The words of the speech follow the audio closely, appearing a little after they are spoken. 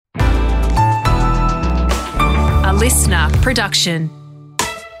listener production.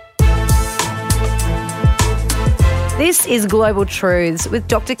 This is Global Truths with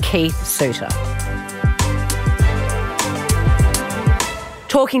Dr. Keith Suter.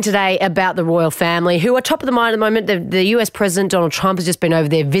 Talking today about the royal family, who are top of the mind at the moment. The US President Donald Trump has just been over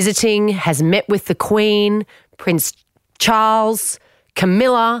there visiting, has met with the Queen, Prince Charles,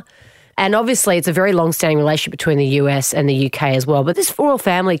 Camilla, and obviously it's a very long-standing relationship between the US and the UK as well. But this royal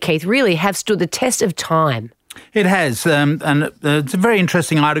family, Keith, really have stood the test of time. It has, and it's a very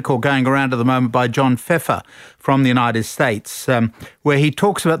interesting article going around at the moment by John Pfeffer from the United States, where he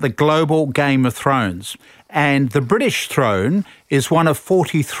talks about the global Game of Thrones. And the British throne is one of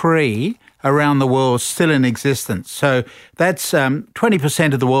 43 around the world still in existence. So that's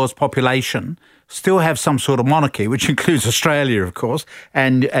 20% of the world's population still have some sort of monarchy, which includes Australia, of course,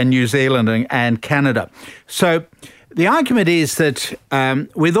 and New Zealand and Canada. So the argument is that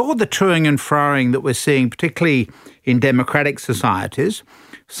with all the toing and froing that we're seeing, particularly in democratic societies,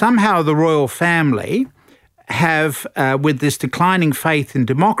 somehow the royal family have, with this declining faith in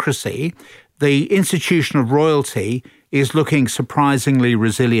democracy, the institution of royalty is looking surprisingly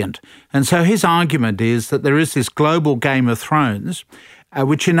resilient. And so his argument is that there is this global Game of Thrones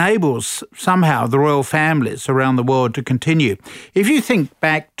which enables somehow the royal families around the world to continue. If you think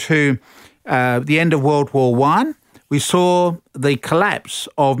back to the end of World War I, we saw the collapse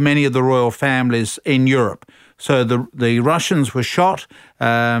of many of the royal families in Europe. So the Russians were shot,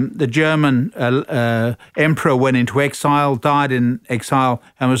 the German emperor went into exile, died in exile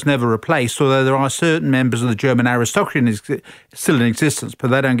and was never replaced, although there are certain members of the German aristocracy still in existence,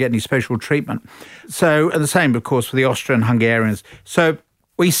 but they don't get any special treatment. So, and the same, of course, for the Austrian-Hungarians. So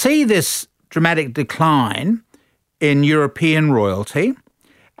we see this dramatic decline in European royalty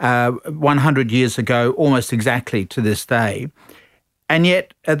 100 years ago, almost exactly to this day. And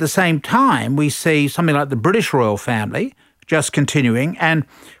yet, at the same time, we see something like the British royal family just continuing, and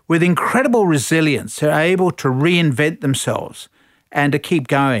with incredible resilience, they're able to reinvent themselves and to keep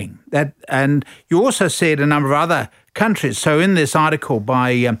going. And you also see it in a number of other countries. So in this article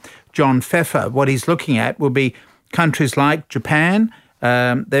by John Pfeffer, what he's looking at will be countries like Japan.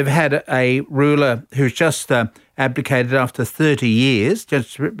 They've had a ruler who's just abdicated after 30 years,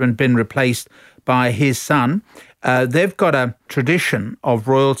 just been replaced by his son. They've got a tradition of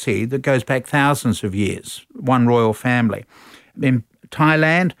royalty that goes back thousands of years, one royal family. In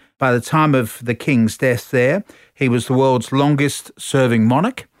Thailand, by the time of the king's death there, he was the world's longest-serving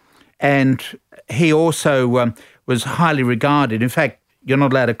monarch, and he also was highly regarded. In fact, you're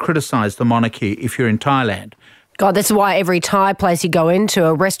not allowed to criticise the monarchy if you're in Thailand. God, that's why every Thai place you go into,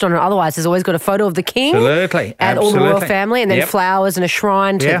 a restaurant or otherwise, has always got a photo of the king. Absolutely. And all the royal family, and then flowers and a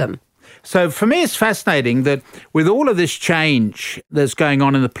shrine to them. So for me, it's fascinating that with all of this change that's going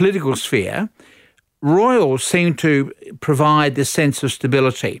on in the political sphere, royals seem to provide this sense of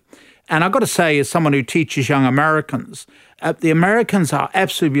stability. And I've got to say, as someone who teaches young Americans, the Americans are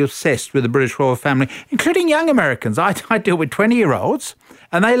absolutely obsessed with the British royal family, including young Americans. I deal with 20-year-olds,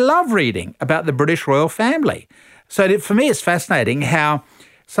 and they love reading about the British royal family. So for me, it's fascinating how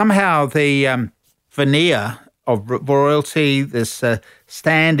somehow the veneer of royalty, this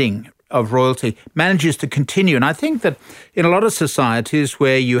standing of royalty, manages to continue. And I think that in a lot of societies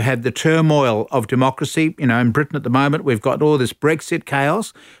where you have the turmoil of democracy, in Britain at the moment, we've got all this Brexit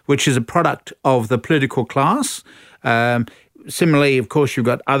chaos, which is a product of the political class. Similarly, of course, you've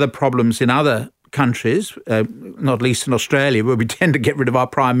got other problems in other countries, not least in Australia, where we tend to get rid of our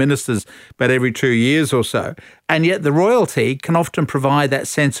prime ministers about every 2 years or so. And yet the royalty can often provide that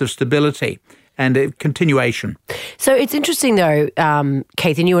sense of stability and a continuation. So it's interesting though,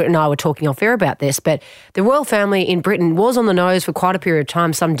 Keith, and you and I were talking off air about this, but the royal family in Britain was on the nose for quite a period of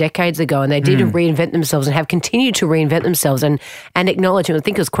time, some decades ago, and they did reinvent themselves and have continued to reinvent themselves and acknowledge, and I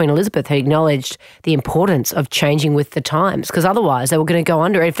think it was Queen Elizabeth who acknowledged the importance of changing with the times, because otherwise they were going to go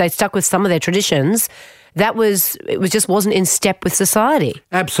under. If they stuck with some of their traditions, it just wasn't in step with society.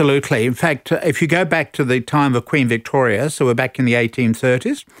 Absolutely. In fact, if you go back to the time of Queen Victoria, so we're back in the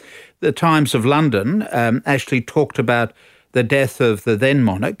 1830s, the Times of London actually talked about the death of the then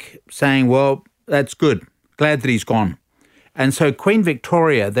monarch, saying, well, that's good, glad that he's gone. And so Queen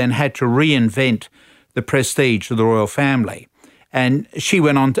Victoria then had to reinvent the prestige of the royal family. And she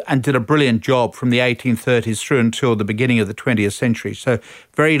went on and did a brilliant job from the 1830s through until the beginning of the 20th century. So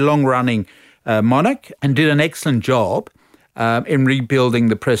very long-running monarch, and did an excellent job in rebuilding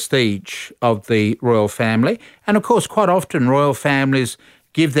the prestige of the royal family. And of course, quite often royal families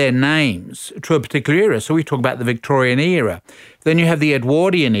give their names to a particular era. So we talk about the Victorian era. Then you have the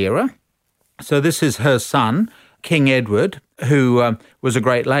Edwardian era. So this is her son, King Edward, who was a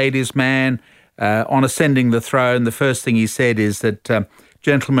great ladies' man, on ascending the throne, the first thing he said is that,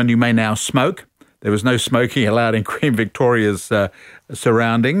 gentlemen, you may now smoke. There was no smoking allowed in Queen Victoria's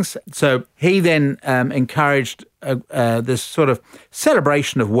surroundings. So he then encouraged this sort of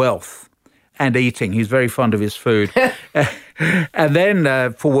celebration of wealth and eating. He's very fond of his food. And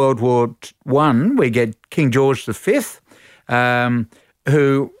then for World War I, we get King George V,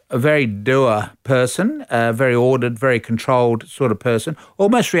 who a very doer person, a very ordered, very controlled sort of person,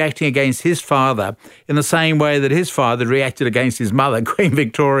 almost reacting against his father in the same way that his father reacted against his mother, Queen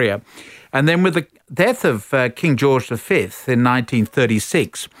Victoria. And then with the death of King George V in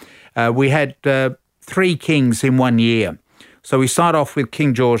 1936, we had 3 kings in 1 year. So we start off with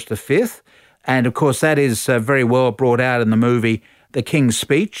King George V, and of course that is very well brought out in the movie The King's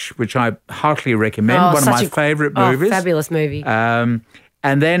Speech, which I heartily recommend, one of my favourite movies. Fabulous movie.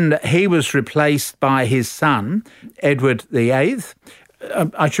 And then he was replaced by his son, Edward VIII.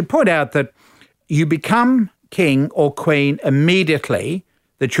 I should point out that you become king or queen immediately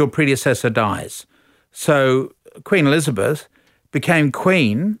that your predecessor dies. So Queen Elizabeth became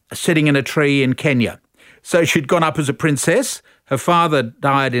queen sitting in a tree in Kenya. So she'd gone up as a princess. Her father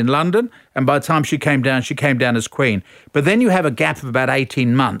died in London, and by the time she came down as queen. But then you have a gap of about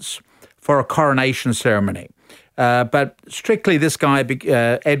 18 months for a coronation ceremony. But strictly, this guy,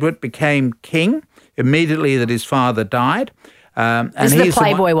 Edward, became king immediately that his father died. And this is the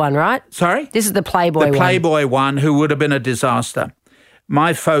Playboy one, right? Sorry? This is the Playboy one. The Playboy one, who would have been a disaster.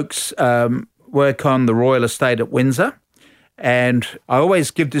 My folks work on the royal estate at Windsor, and I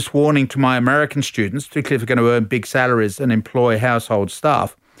always give this warning to my American students, particularly if they're going to earn big salaries and employ household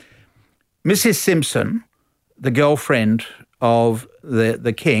staff. Mrs. Simpson, the girlfriend of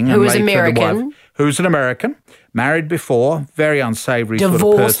the king, who was American, who's an American, married before, very unsavoury sort of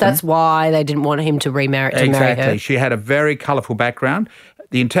person. Divorced, that's why they didn't want him to marry her. Exactly. She had a very colourful background.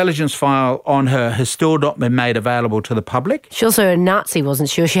 The intelligence file on her has still not been made available to the public. She also a Nazi, wasn't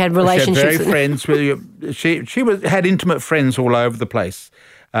she? She had relationships. She had very friends with she had intimate friends all over the place.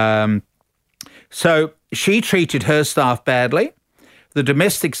 So she treated her staff badly. The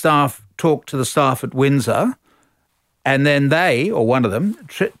domestic staff talked to the staff at Windsor, and then they, or one of them,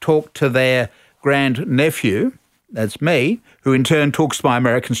 talked to their grandnephew, that's me, who in turn talks to my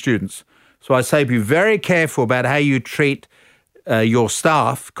American students. So I say be very careful about how you treat your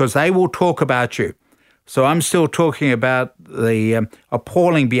staff, because they will talk about you. So I'm still talking about the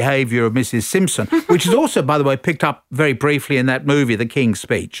appalling behaviour of Mrs. Simpson, which is also, by the way, picked up very briefly in that movie, The King's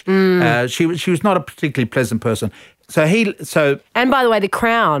Speech. She was not a particularly pleasant person. And by the way, The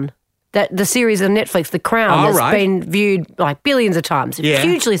Crown, the series on Netflix, The Crown, has been viewed like billions of times. It's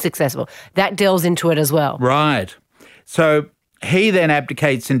hugely successful. That delves into it as well. Right. So he then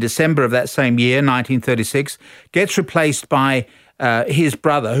abdicates in December of that same year, 1936, gets replaced by his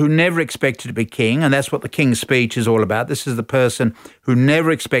brother, who never expected to be king, and that's what The King's Speech is all about. This is the person who never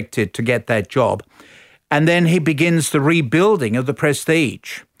expected to get that job. And then he begins the rebuilding of the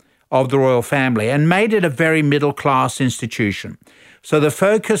prestige of the royal family and made it a very middle-class institution. So the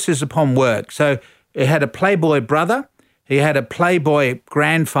focus is upon work. So he had a playboy brother, he had a playboy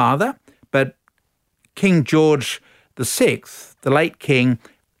grandfather, but King George VI, the late king,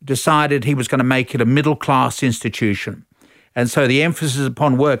 decided he was going to make it a middle-class institution. And so the emphasis is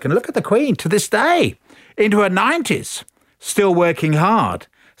upon work. And look at the Queen to this day, into her 90s, still working hard.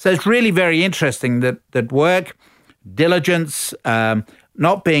 So it's really very interesting that work, diligence,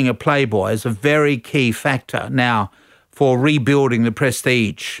 not being a playboy is a very key factor now for rebuilding the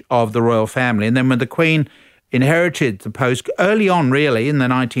prestige of the royal family. And then when the Queen inherited the post early on, really, in the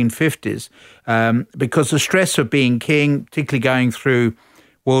 1950s, because the stress of being king, particularly going through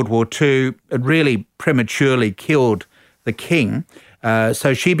World War II, it really prematurely killed the king.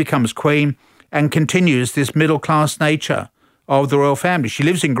 So she becomes queen and continues this middle-class nature of the royal family. She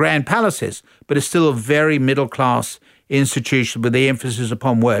lives in grand palaces, but it's still a very middle-class institution with the emphasis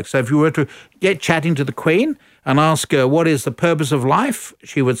upon work. So if you were to get chatting to the Queen and ask her what is the purpose of life,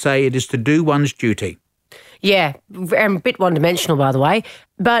 she would say it is to do one's duty. Yeah, and a bit one-dimensional, by the way.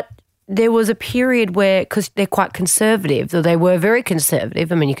 But there was a period where, because they're quite conservative, though they were very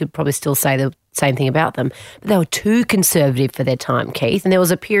conservative, I mean, you could probably still say the same thing about them, but they were too conservative for their time, Keith. And there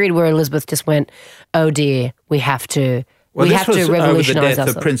was a period where Elizabeth just went, oh dear, we have to revolutionise over the death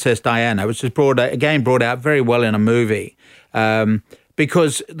ourselves. of Princess Diana, which is brought out very well in a movie,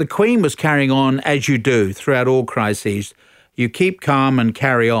 because the Queen was carrying on as you do throughout all crises. You keep calm and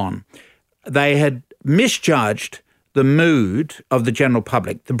carry on. They had misjudged the mood of the general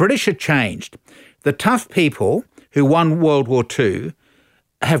public. The British had changed. The tough people who won World War II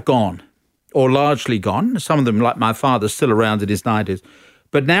have gone, or largely gone. Some of them, like my father, still around in his 90s.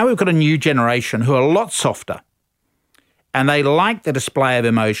 But now we've got a new generation who are a lot softer, and they like the display of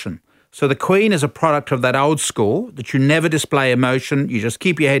emotion. So the Queen is a product of that old school, that you never display emotion, you just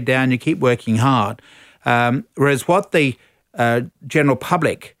keep your head down, you keep working hard. Whereas what the general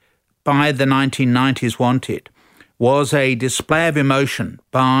public by the 1990s wanted was a display of emotion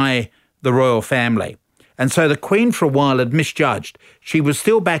by the royal family. And so the Queen for a while had misjudged. She was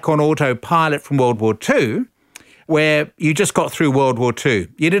still back on autopilot from World War II, where you just got through World War II.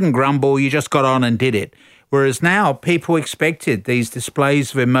 You didn't grumble, you just got on and did it. Whereas now people expected these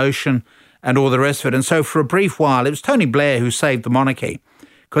displays of emotion and all the rest of it. And so for a brief while, it was Tony Blair who saved the monarchy,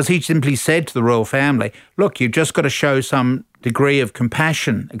 because he simply said to the royal family, look, you've just got to show some degree of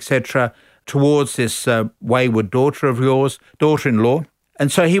compassion, etc., towards this wayward daughter of yours, daughter-in-law.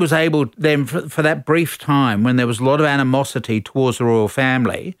 And so he was able then, for that brief time when there was a lot of animosity towards the royal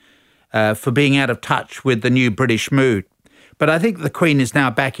family, for being out of touch with the new British mood. But I think the Queen is now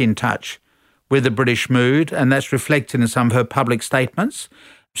back in touch with the British mood, and that's reflected in some of her public statements.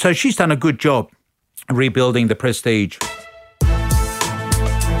 So she's done a good job rebuilding the prestige.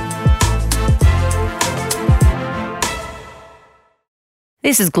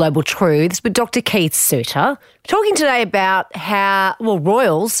 This is Global Truths with Dr. Keith Suter, talking today about how,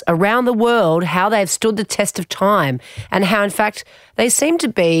 royals around the world, how they've stood the test of time and how, in fact, they seem to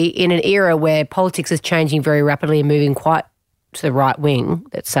be in an era where politics is changing very rapidly and moving quite to the right wing,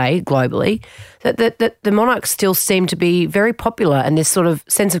 let's say, globally, that the monarchs still seem to be very popular, and this sort of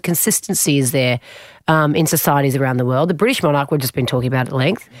sense of consistency is there in societies around the world. The British monarch, we've just been talking about at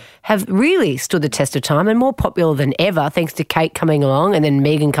length, have really stood the test of time and more popular than ever, thanks to Kate coming along and then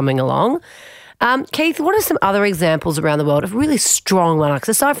Meghan coming along. Keith, what are some other examples around the world of really strong monarchs,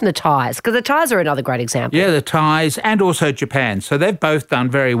 aside from the Thais? Because the Thais are another great example. Yeah, the Thais and also Japan. So they've both done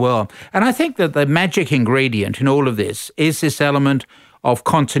very well. And I think that the magic ingredient in all of this is this element of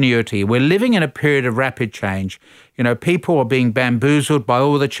continuity. We're living in a period of rapid change. You know, people are being bamboozled by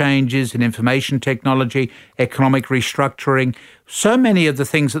all the changes in information technology, economic restructuring. So many of the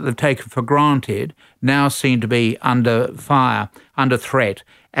things that they've taken for granted now seem to be under fire, under threat.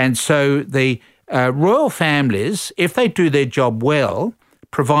 And so the royal families, if they do their job well,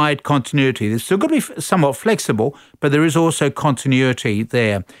 provide continuity. They're still going to be somewhat flexible, but there is also continuity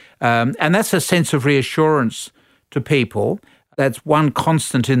there. And that's a sense of reassurance to people. That's one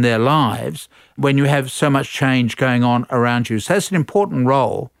constant in their lives when you have so much change going on around you. So that's an important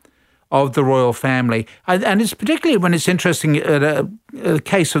role of the royal family. And it's particularly when it's interesting, a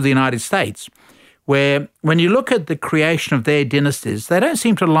case of the United States, where when you look at the creation of their dynasties, they don't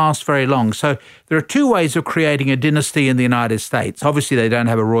seem to last very long. So there are two ways of creating a dynasty in the United States. Obviously, they don't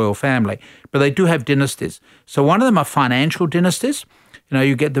have a royal family, but they do have dynasties. So one of them are financial dynasties. You know,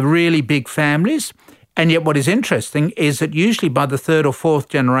 you get the really big families. And yet what is interesting is that usually by the third or fourth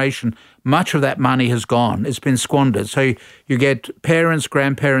generation, much of that money has gone. It's been squandered. So you get parents,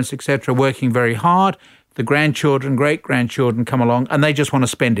 grandparents, etc., working very hard. The grandchildren, great-grandchildren come along and they just want to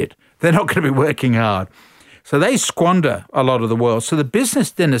spend it. They're not going to be working hard. So they squander a lot of the wealth. So the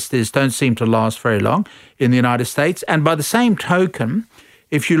business dynasties don't seem to last very long in the United States. And by the same token,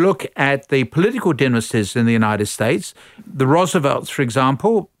 if you look at the political dynasties in the United States, the Roosevelts, for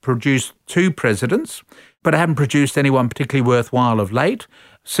example, produced 2 presidents, but haven't produced anyone particularly worthwhile of late.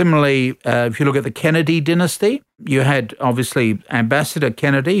 Similarly, if you look at the Kennedy dynasty, you had obviously Ambassador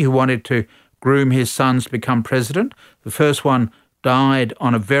Kennedy, who wanted to groom his sons to become president. The first one died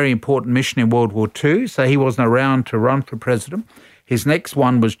on a very important mission in World War II, so he wasn't around to run for president. His next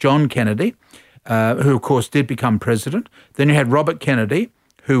one was John Kennedy, who, of course, did become president. Then you had Robert Kennedy,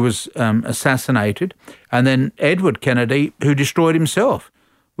 who was assassinated, and then Edward Kennedy, who destroyed himself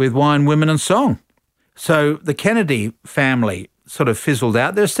with wine, women and song. So the Kennedy family sort of fizzled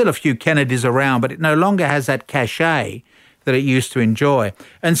out. There's still a few Kennedys around, but it no longer has that cachet that it used to enjoy.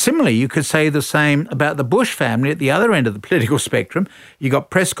 And similarly, you could say the same about the Bush family at the other end of the political spectrum. You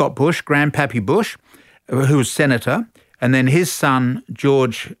got Prescott Bush, Grandpappy Bush, who was senator, and then his son,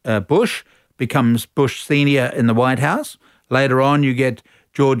 George Bush, becomes Bush Senior in the White House. Later on, you get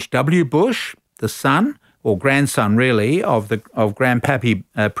George W. Bush, the son, or grandson really, of Grandpappy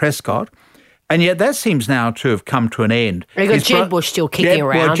Prescott. And yet that seems now to have come to an end. You got Jeb Bush still kicking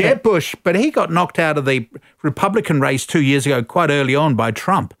around. Well, Jeb Bush, but he got knocked out of the Republican race 2 years ago quite early on by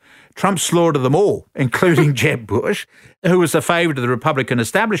Trump. Trump slaughtered them all, including Jeb Bush, who was a favourite of the Republican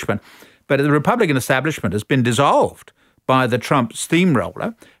establishment. But the Republican establishment has been dissolved by the Trump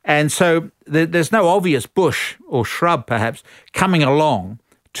steamroller. And so there's no obvious bush or shrub, perhaps, coming along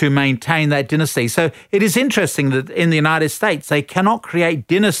to maintain that dynasty. So it is interesting that in the United States, they cannot create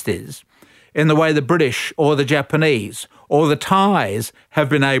dynasties in the way the British or the Japanese or the ties have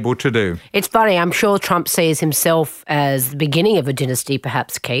been able to do. It's funny, I'm sure Trump sees himself as the beginning of a dynasty,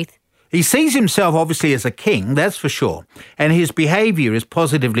 perhaps, Keith. He sees himself obviously as a king, that's for sure, and his behaviour is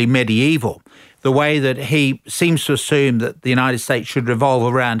positively medieval, the way that he seems to assume that the United States should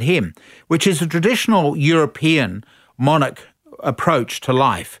revolve around him, which is a traditional European monarch approach to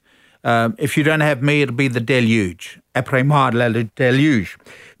life. If you don't have me, it'll be the deluge. Après moi, le deluge.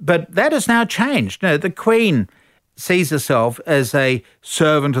 But that has now changed. No, the Queen sees herself as a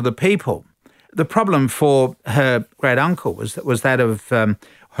servant of the people. The problem for her great uncle was that of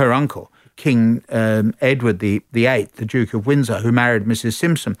her uncle, King Edward VIII, the Duke of Windsor, who married Mrs.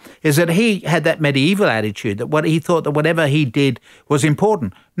 Simpson, is that he had that medieval attitude that he thought that whatever he did was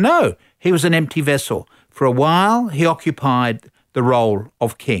important. No, he was an empty vessel. For a while, he occupied the role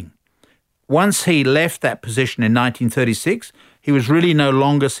of king. Once he left that position in 1936, he was really no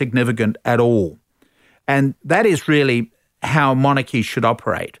longer significant at all. And that is really how monarchies should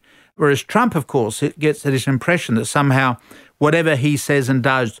operate. Whereas Trump, of course, gets this impression that somehow whatever he says and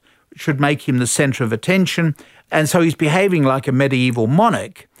does should make him the centre of attention. And so he's behaving like a medieval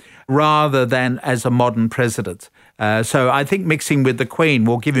monarch rather than as a modern president. So I think mixing with the Queen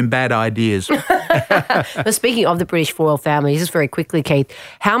will give him bad ideas. But speaking of the British royal family, just very quickly, Keith,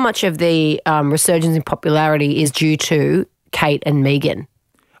 how much of the resurgence in popularity is due to Kate and Meghan?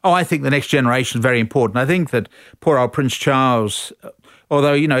 Oh, I think the next generation is very important. I think that poor old Prince Charles,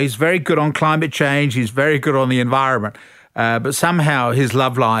 although, he's very good on climate change, he's very good on the environment, but somehow his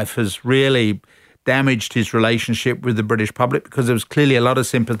love life has really damaged his relationship with the British public, because there was clearly a lot of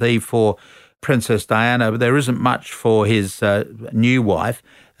sympathy for Princess Diana, but there isn't much for his new wife,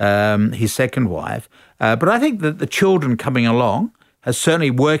 his second wife. But I think that the children coming along are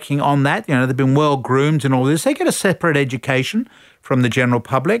certainly working on that. They've been well groomed and all this. They get a separate education from the general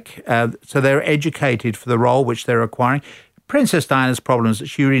public, so they're educated for the role which they're acquiring. Princess Diana's problem is that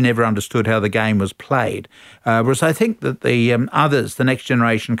she really never understood how the game was played, whereas I think that the others, the next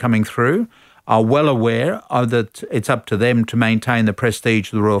generation coming through, are well aware that it's up to them to maintain the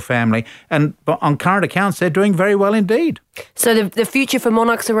prestige of the royal family. And on current accounts, they're doing very well indeed. So the future for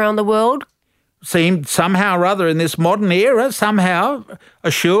monarchs around the world? Seemed somehow or other in this modern era, somehow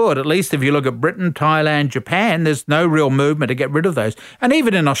assured. At least if you look at Britain, Thailand, Japan, there's no real movement to get rid of those. And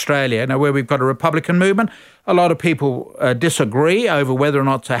even in Australia, where we've got a Republican movement, a lot of people disagree over whether or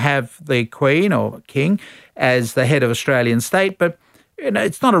not to have the Queen or King as the head of Australian state. But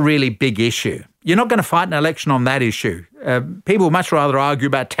it's not a really big issue. You're not going to fight an election on that issue. People would much rather argue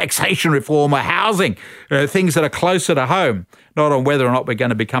about taxation reform or housing, things that are closer to home, not on whether or not we're going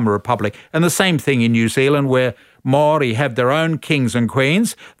to become a republic. And the same thing in New Zealand, where Maori have their own kings and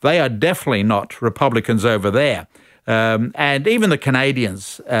queens. They are definitely not Republicans over there. And even the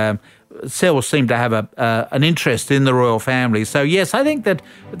Canadians still seem to have an interest in the royal family. So, yes, I think that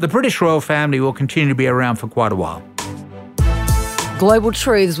the British royal family will continue to be around for quite a while. Global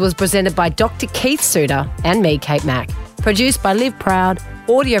Truths was presented by Dr. Keith Suter and me, Kate Mack. Produced by Liv Proud.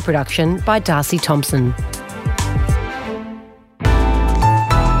 Audio production by Darcy Thompson.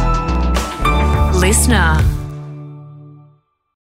 Listener.